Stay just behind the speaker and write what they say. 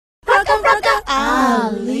Rucka,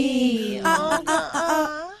 Ali.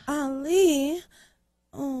 Ali?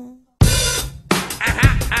 Oh.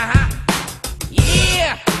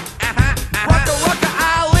 Yeah! Rucka Rucka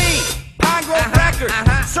Ali! Pine Grove Records!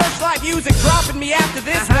 Searchlight music dropping me after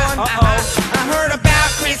this one. I heard about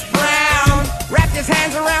Chris Brown. Wrapped his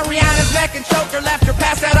hands around Rihanna's neck and choked her, left her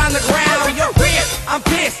passed out on the ground. Yo, Chris, I'm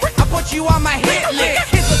pissed. I put you on my hit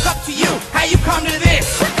list. Kids look up to you. How you come to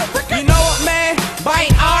this? You know what, man?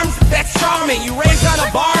 Biting arms, that's charming. You raised on a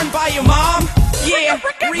barn by your mom? Yeah,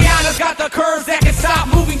 Rihanna's got the curves that can stop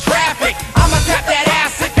moving traffic. I'ma tap that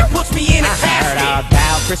ass if it puts me in a casket. I heard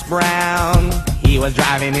about Chris Brown. He was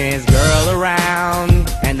driving his girl around,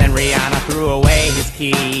 and then Rihanna threw away his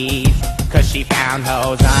keys, 'cause she found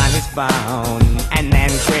hoes on his phone. And then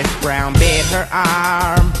Chris Brown bit her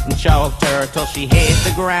arm and choked her till she hit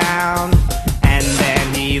the ground. And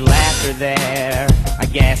then he left her there, I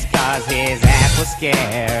guess 'cause his ass was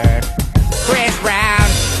scared. Chris Brown,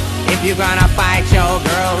 if you're gonna fight your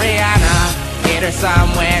girl Rihanna, hit her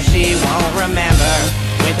somewhere she won't remember,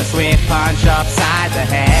 with a swift punch upside the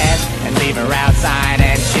head, and leave her outside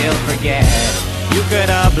and she'll forget. You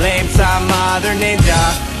could've blamed some other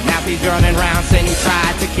ninja. Now she's running around saying you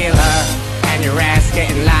tried to kill her, and your ass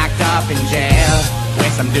getting locked up in jail,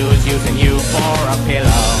 with some dudes using you for a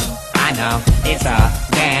pillow. I know, it's a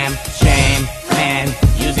damn shame, men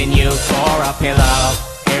using you for a pillow.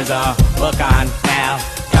 Here's a book on hell,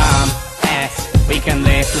 come S, we can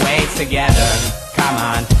lift weights together. Come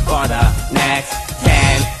on, for the next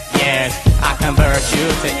 10 years, I'll convert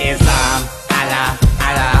you to Islam. Allah,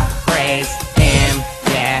 Allah, praise him,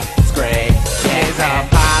 yeah, it's great. His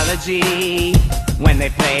apology, when they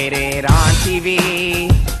played it on TV,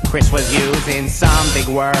 Chris was using some big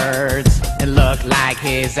words. It looked like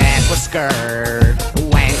his ass was scared.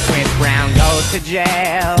 When Chris Brown goes to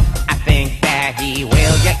jail, I think that he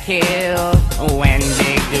will get killed. When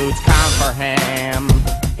big dudes come for him,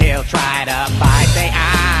 he'll try to bite their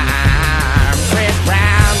arm. Chris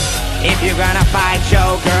Brown, if you're gonna fight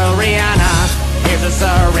your girl Rihanna, here's a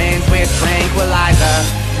syringe with tranquilizer.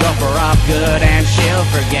 Go for up good and she'll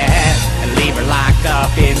forget, and leave her locked up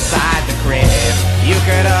inside the crib. You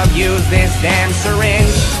could have used this damn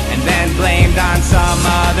syringe and then blamed on some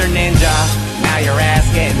other ninja. Now your ass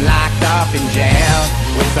getting locked up in jail,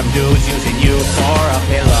 with some dudes using you for a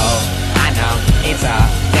pillow. I know, it's a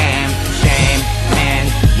damn shame, man,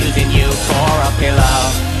 using you for a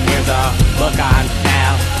pillow. Here's a book on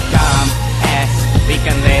hell, come S, we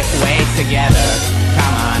can lift weights together.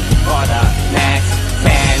 Come on, for the next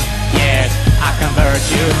 10 years, I'll convert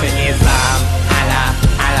you to Islam. Allah,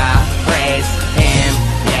 Allah, praise him,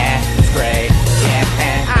 yeah, it's great, yeah.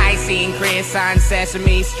 I seen Chris on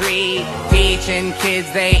Sesame Street, teaching kids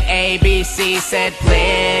they ABC, said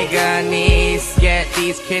Pligganease, get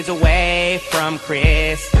these kids away from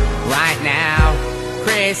Chris. Right now,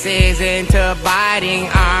 Chris is into biting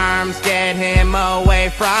arms, get him away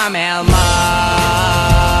from Elmo.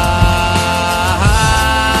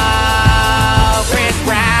 Chris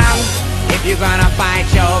Brown, if you're gonna fight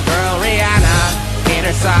your girl Rihanna, hit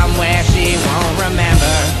her somewhere she won't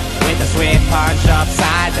remember, with a swift punch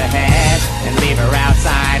upside the head, and leave her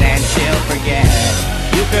outside and she'll forget.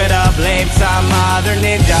 You could have blamed some other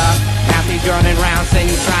ninja. Now she's running around saying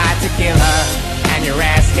you tried to kill her, and your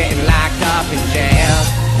ass getting locked up in jail,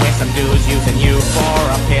 with some dudes using you for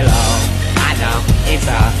a pillow. I know, it's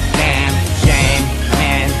a damn shame,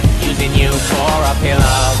 man, using you for a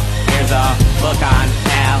pillow. Here's a book on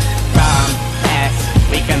hell, come S,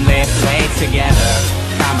 we can lift weights together.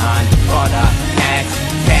 Come on, for the next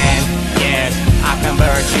 10 years, I'll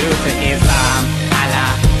convert you to Islam.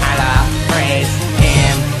 Allah, Allah, praise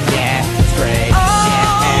him, yeah, it's great.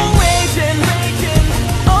 Oh, raging, raging,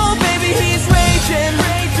 oh baby he's raging,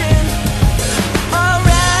 raging.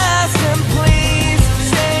 Arrest him please,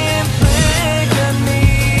 stay in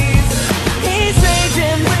Pligganease. He's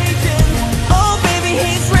raging, raging, oh baby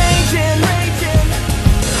he's raging, raging.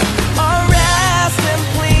 Arrest him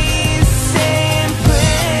please, stay in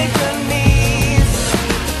Pligganease.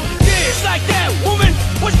 Yeah, it's like that, woman.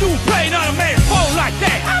 What you playing on a man's phone like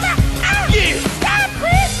that? Yeah. Stop,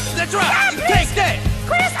 Chris! That's right. Stop, Take that.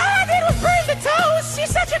 Chris, all I did was burn the toes. She's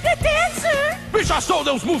such a good dancer. Bitch, I stole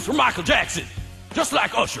those moves from Michael Jackson, just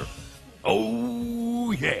like Usher.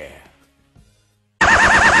 Oh, yeah.